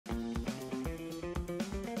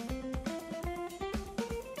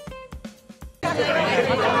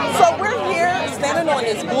So we're here standing on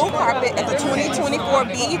this blue carpet at the 2024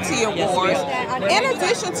 BET Awards. In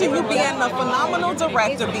addition to you being a phenomenal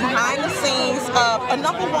director behind the scenes of a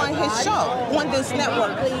 #1 hit show on this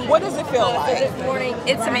network, what does it feel like?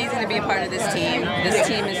 It's amazing to be a part of this team. This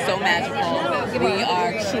team is so magical. We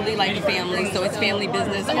are truly like a family, so it's family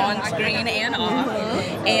business on screen and off.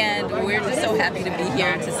 And we're just so happy to be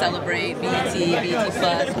here to celebrate BET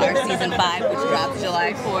Plus, our season 5, which drops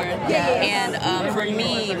July 4th. And for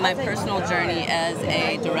me, my personal journey as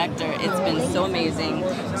a director, it's been so amazing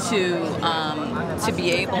to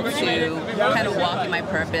be able to kind of walk in my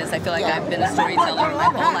purpose. I feel like I've been a storyteller my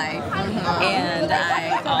whole life, and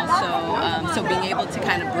I also, so being able to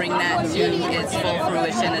kind of bring that to its full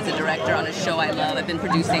fruition as a director on a show I love. I've been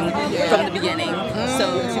producing from the beginning,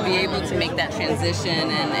 so to be able to make that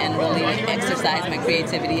transition and really exercise my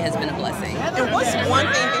creativity has been a blessing. And what's one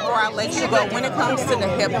thing, before I let you go, when it comes to the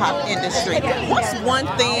hip-hop industry, what's one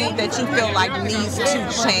thing that you feel like needs to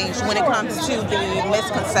change when it comes to the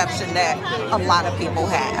misconception that a lot of people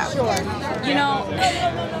have? You know,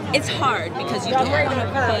 it's hard because you don't want to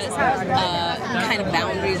put kind of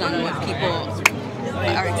boundaries on what people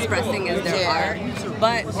are expressing as their art,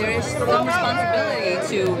 but there is some responsibility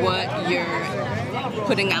to what you're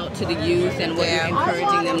putting out to the youth and what you're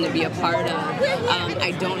encouraging them to be a part of.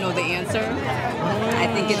 I don't know the answer. I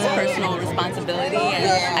think it's personal responsibility, and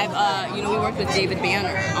I've, you know, we worked with David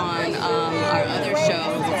Banner on our other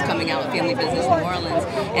show that's coming out, Family Business New Orleans,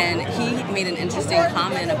 and he made an interesting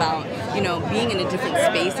comment about, you know, being in a different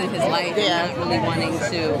space in his life and not really wanting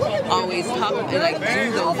to always talk, like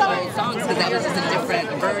do those old songs, because that was just a different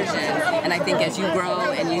version. And I think as you grow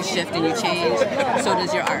and you shift and you change, so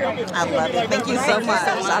does your art. I love it. Thank you so much.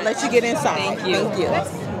 I'll let you get inside. Thank you.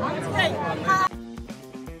 Thank you.